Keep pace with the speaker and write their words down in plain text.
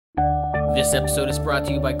This episode is brought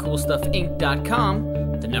to you by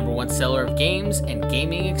CoolStuffInc.com, the #1 seller of games and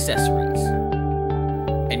gaming accessories.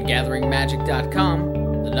 And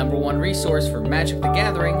GatheringMagic.com, the #1 resource for Magic the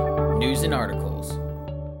Gathering news and articles.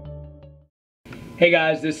 Hey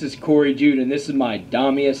guys, this is Cory Jude, and this is my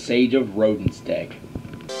Damia Sage of Rodents deck.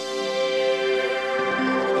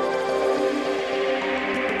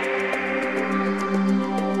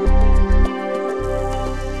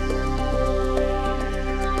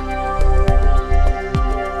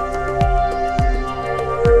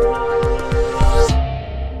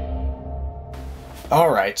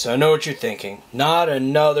 Alright, so I know what you're thinking. Not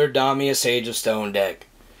another Damia Sage of Stone deck.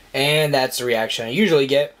 And that's the reaction I usually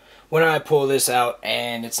get when I pull this out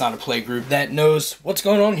and it's not a play group that knows what's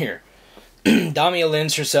going on here. Damia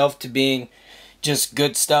lends herself to being just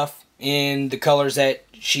good stuff in the colors that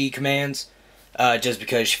she commands, just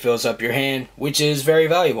because she fills up your hand, which is very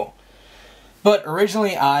valuable. But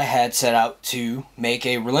originally I had set out to make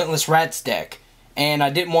a Relentless Rats deck, and I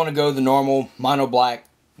didn't want to go the normal mono black,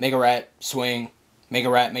 make a rat, swing, make a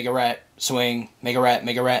rat, swing, make a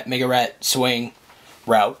rat, swing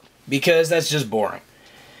route, because that's just boring.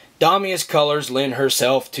 Damia's colors lend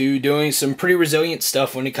herself to doing some pretty resilient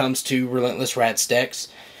stuff when it comes to Relentless Rats decks,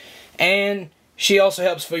 and she also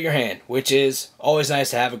helps fill your hand, which is always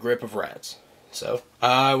nice to have a grip of rats. So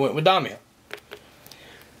I went with Damia.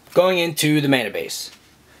 Going into the mana base.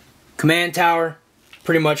 Command Tower,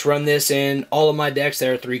 pretty much run this in all of my decks that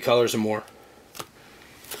are 3 colors or more.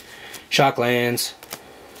 Shock lands.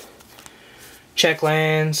 Check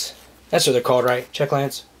lands. That's what they're called, right? Check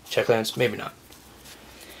lands? Check lands? Maybe not.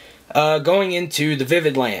 Going into the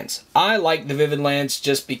Vivid lands. I like the Vivid lands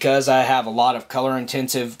just because I have a lot of color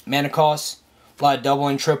intensive mana costs. A lot of double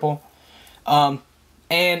and triple.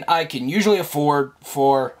 And I can usually afford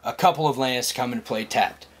for a couple of lands to come into play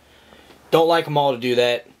tapped. Don't like them all to do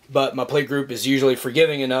that, but my play group is usually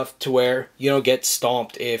forgiving enough to where you don't get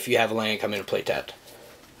stomped if you have a land come into play tapped.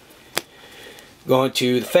 Going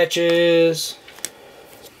to the fetches.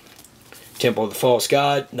 Temple of the False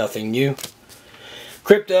God, nothing new.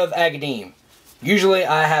 Crypt of Agadeem. Usually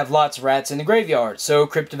I have lots of rats in the graveyard, so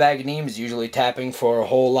Crypt of Agadeem is usually tapping for a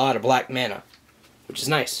whole lot of black mana, which is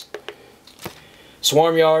nice.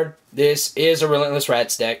 Swarmyard. This is a Relentless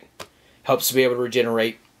Rats deck. Helps to be able to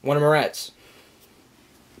regenerate one of my rats.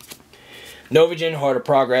 Novijen, Heart of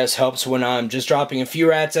Progress, helps when I'm just dropping a few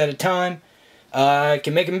rats at a time. I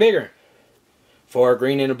can make them bigger for a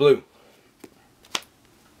green and a blue.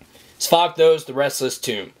 Svogthos, the Restless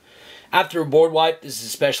Tomb. After a board wipe, this is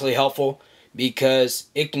especially helpful because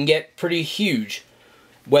it can get pretty huge.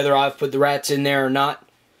 Whether I've put the rats in there or not,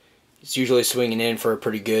 it's usually swinging in for a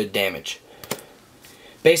pretty good damage.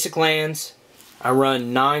 Basic lands, I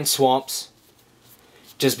run 9 swamps,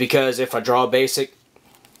 just because if I draw a basic,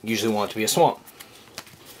 I usually want it to be a swamp.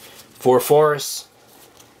 4 forests,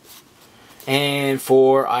 and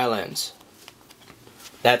 4 islands.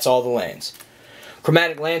 That's all the lands.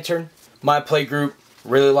 Chromatic Lantern, my play group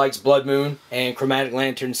really likes Blood Moon, and Chromatic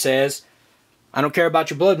Lantern says, I don't care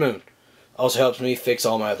about your Blood Moon. Also helps me fix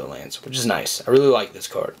all my other lands, which is nice. I really like this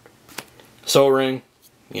card. Soul Ring,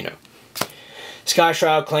 you know.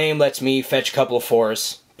 Skyshroud Claim lets me fetch a couple of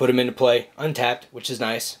forests, put them into play, untapped, which is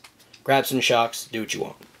nice. Grab some shocks, do what you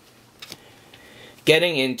want.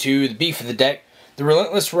 Getting into the beef of the deck, the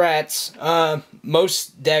Relentless Rats,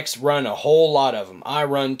 most decks run a whole lot of them. I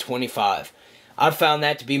run 25. I've found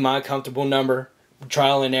that to be my comfortable number.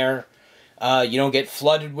 Trial and error. You don't get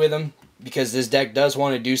flooded with them because this deck does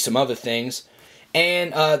want to do some other things.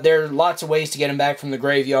 And there are lots of ways to get them back from the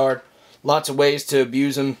graveyard. Lots of ways to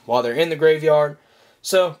abuse them while they're in the graveyard.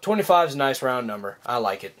 So 25 is a nice round number. I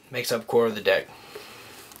like it. Makes up core of the deck.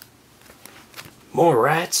 More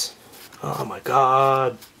rats? Oh my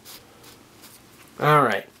god.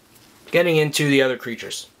 Alright. Getting into the other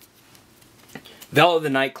creatures. Vela the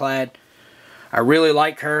Night-Clad. I really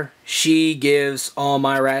like her. She gives all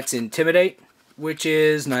my rats Intimidate, which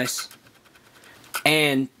is nice.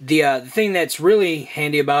 And the thing that's really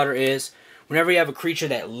handy about her is whenever you have a creature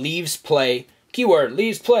that leaves play, keyword,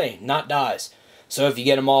 leaves play, not dies. So if you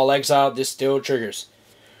get them all exiled, this still triggers.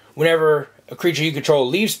 Whenever a creature you control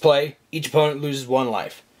leaves play, each opponent loses 1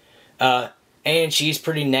 life. And she's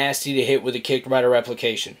pretty nasty to hit with a kick rider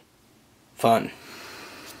replication. Fun.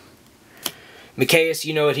 Mikaeus,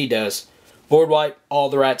 you know what he does. Board wipe, all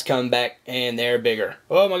the rats come back, and they're bigger.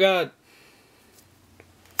 Oh my god.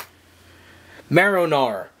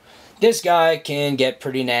 Marrow-Gnawer. This guy can get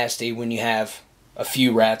pretty nasty when you have a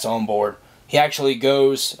few rats on board. He actually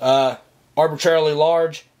goes arbitrarily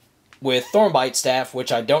large with Thornbite Staff,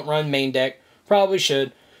 which I don't run main deck. Probably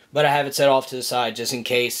should. but I have it set off to the side just in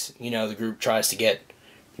case, you know, the group tries to get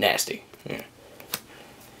nasty. Yeah.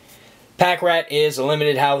 Pack Rat is a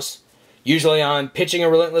limited house. Usually I'm pitching a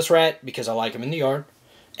Relentless Rat because I like him in the yard,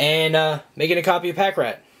 and making a copy of Pack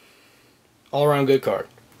Rat. All around good card.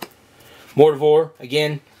 Mortivore,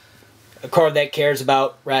 again, a card that cares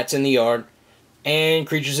about rats in the yard and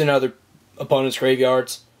creatures in other opponents'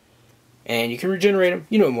 graveyards. And you can regenerate them.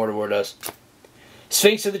 You know what Mortivore does.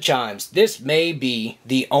 Sphinx of the Chimes. This may be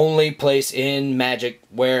the only place in Magic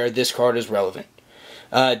where this card is relevant.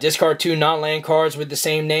 Discard 2 non-land cards with the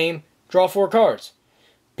same name. Draw 4 cards.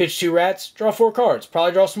 Pitch 2 rats. Draw 4 cards.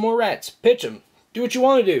 Probably draw some more rats. Pitch them. Do what you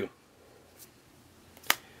want to do.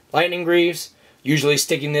 Lightning Greaves. Usually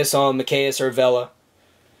sticking this on Mikaeus or Vela.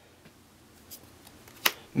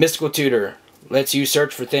 Mystical Tutor. Lets you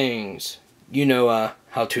search for things. You know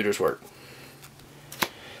how tutors work.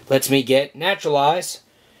 Lets me get Naturalize.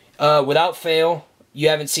 Without fail, you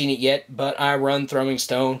haven't seen it yet, but I run Thrumming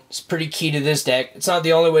Stone. It's pretty key to this deck. It's not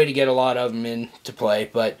the only way to get a lot of them into play,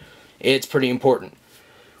 but it's pretty important.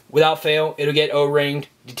 Without fail, it'll get O-ringed,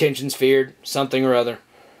 Detention Sphered, something or other.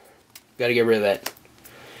 Gotta get rid of that.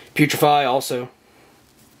 Putrefy also.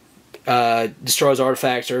 Destroys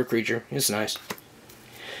artifacts or a creature. It's nice.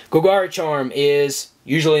 Golgari Charm is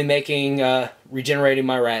usually making, regenerating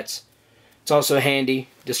my rats. It's also handy.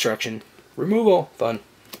 Destruction. Removal. Fun.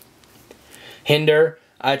 Hinder.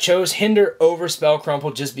 I chose Hinder over Spell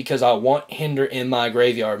Crumple just because I want Hinder in my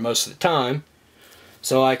graveyard most of the time.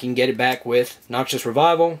 So I can get it back with Noxious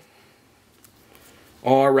Revival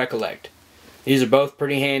or Recollect. These are both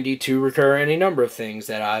pretty handy to recur any number of things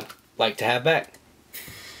that I'd like to have back.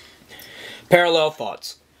 Parallel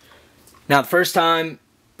Thoughts. Now, the first time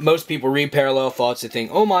most people read Parallel Thoughts, they think,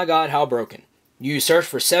 oh my god, how broken. You search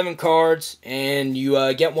for 7 cards, and you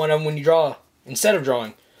get one of them when you draw, instead of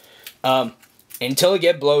drawing. Until it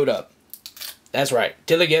get blowed up. That's right,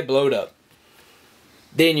 till it get blowed up.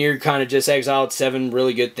 Then you're kind of just exiled 7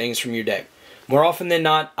 really good things from your deck. More often than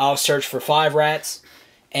not, I'll search for 5 rats,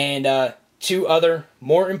 and 2 other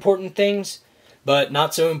more important things, but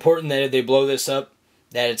not so important that if they blow this up,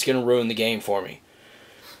 that it's going to ruin the game for me.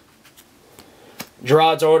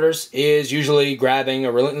 Gerard's Orders is usually grabbing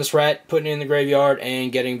a Relentless Rat, putting it in the graveyard,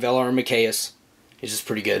 and getting Vela or Mikaeus. It's just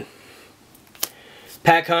pretty good.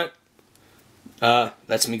 Pack Hunt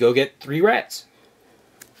lets me go get 3 rats.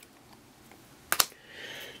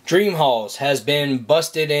 Dream Halls has been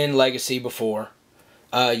busted in Legacy before.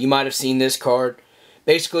 You might have seen this card.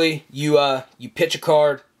 Basically, you pitch a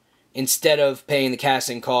card instead of paying the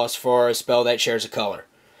casting cost for a spell that shares a color.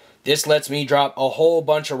 This lets me drop a whole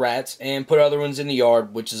bunch of rats and put other ones in the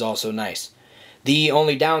yard, which is also nice. The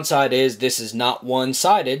only downside is this is not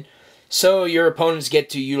one-sided, so your opponents get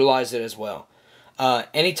to utilize it as well.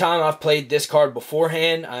 Anytime I've played this card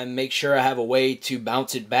beforehand, I make sure I have a way to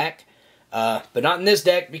bounce it back. But not in this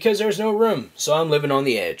deck because there's no room, so I'm living on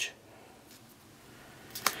the edge.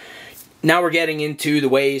 Now we're getting into the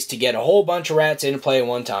ways to get a whole bunch of rats into play at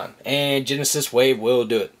one time, and Genesis Wave will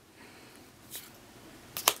do it.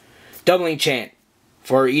 Doubling Chant.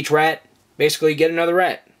 For each rat, basically get another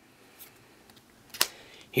rat.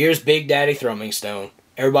 Here's Big Daddy Thrumming Stone.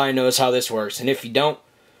 Everybody knows how this works, and if you don't,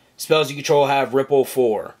 spells you control have Ripple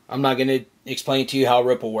 4. I'm not going to explain to you how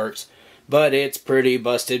Ripple works, but it's pretty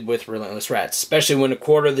busted with Relentless Rats, especially when a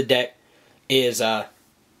quarter of the deck is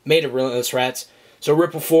made of Relentless Rats. So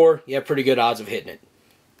Ripple 4, you have pretty good odds of hitting it.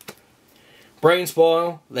 Brain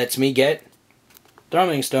Spoil lets me get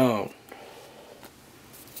Thrumming Stone.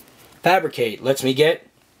 Fabricate lets me get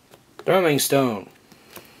Thrumming Stone.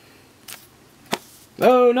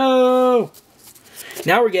 Oh no!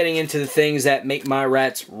 Now we're getting into the things that make my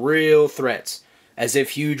rats real threats. As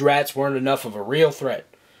if huge rats weren't enough of a real threat.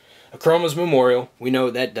 Akroma's Memorial, we know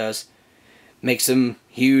what that does. Makes them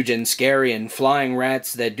huge and scary and flying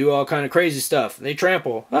rats that do all kind of crazy stuff. They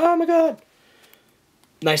trample. Oh my god!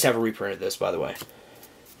 Nice to have a reprint of this, by the way.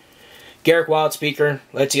 Garruk Wildspeaker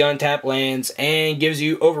lets you untap lands and gives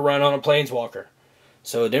you Overrun on a Planeswalker.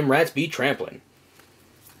 So them rats be trampling.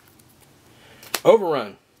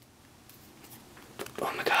 Overrun.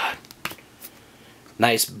 Oh my god.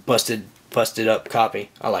 Nice busted up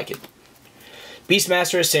copy. I like it.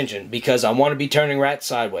 Beastmaster Ascension, because I want to be turning rats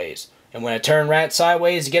sideways. And when I turn rat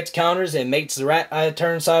sideways, it gets counters and makes the rat I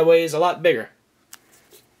turn sideways a lot bigger.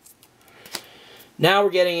 Now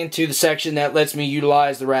we're getting into the section that lets me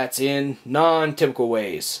utilize the rats in non-typical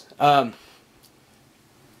ways. My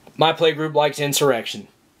playgroup likes Insurrection,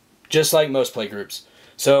 just like most playgroups.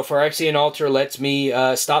 So Phyrexian Altar lets me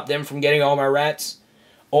stop them from getting all my rats.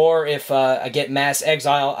 Or if I get Mass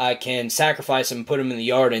Exile, I can sacrifice them and put them in the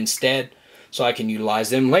yard instead. so I can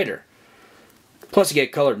utilize them later. Plus you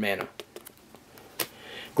get colored mana.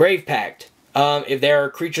 Grave Pact. If there are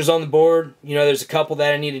creatures on the board, you know, there's a couple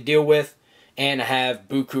that I need to deal with, and I have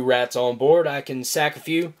buku rats on board, I can sack a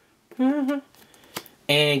few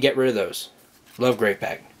and get rid of those. Love Grave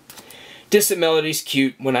Pact. Distant Melody's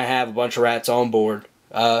cute when I have a bunch of rats on board.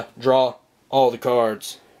 Draw all the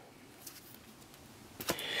cards.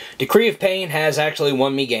 Decree of Pain has actually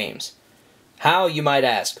won me games. How, you might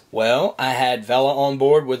ask? Well, I had Vela on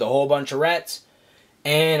board with a whole bunch of rats,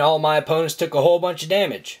 and all my opponents took a whole bunch of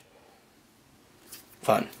damage.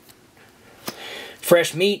 Fun.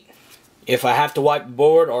 Fresh Meat. If I have to wipe the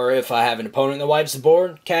board, or if I have an opponent that wipes the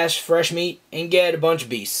board, cast Fresh Meat and get a bunch of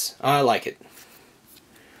beasts. I like it.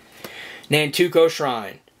 Nantuko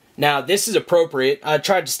Shrine. Now, this is appropriate. I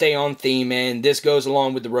tried to stay on theme, and this goes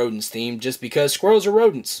along with the rodents theme, just because squirrels are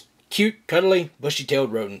rodents. Cute, cuddly,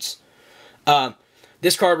 bushy-tailed rodents.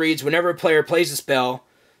 This card reads, whenever a player plays a spell,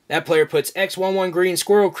 that player puts X 1/1 green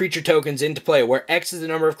squirrel creature tokens into play, where X is the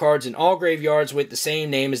number of cards in all graveyards with the same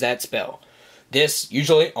name as that spell. This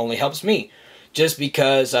usually only helps me, just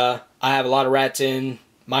because I have a lot of rats in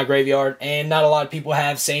my graveyard, and not a lot of people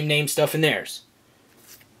have same name stuff in theirs.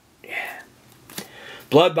 Yeah.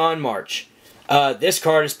 Bloodbond March. This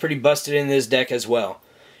card is pretty busted in this deck as well.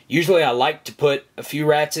 Usually I like to put a few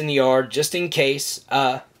rats in the yard, just in case.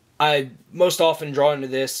 I most often draw into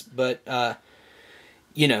this, but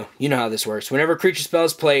you know how this works. Whenever a creature spell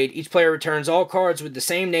is played, each player returns all cards with the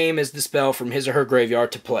same name as the spell from his or her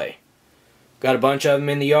graveyard to play. Got a bunch of them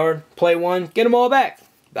in the yard, play one, get them all back.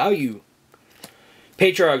 Value.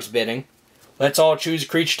 Patriarch's Bidding. Let's all choose a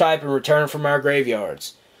creature type and return from our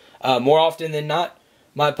graveyards. More often than not,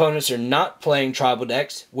 my opponents are not playing tribal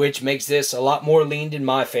decks, which makes this a lot more leaned in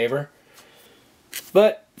my favor.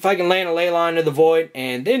 But if I can land a Leyline to the Void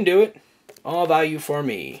and then do it, all value for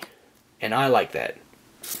me. And I like that.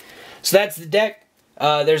 So that's the deck.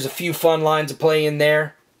 There's a few fun lines of play in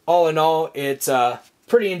there. All in all, it's a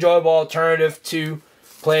pretty enjoyable alternative to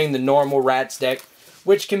playing the normal Rats deck,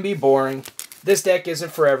 which can be boring. This deck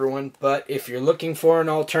isn't for everyone, but if you're looking for an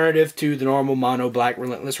alternative to the normal mono black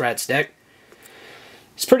Relentless Rats deck,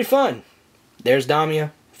 it's pretty fun. There's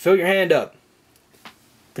Damia. Fill your hand up.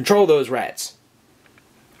 Control those rats.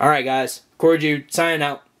 Alright guys, Cory Jude signing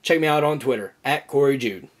out. Check me out on Twitter,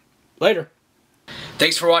 @CoryJude. Later.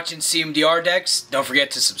 Thanks for watching CMDR Decks. Don't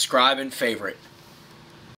forget to subscribe and favorite.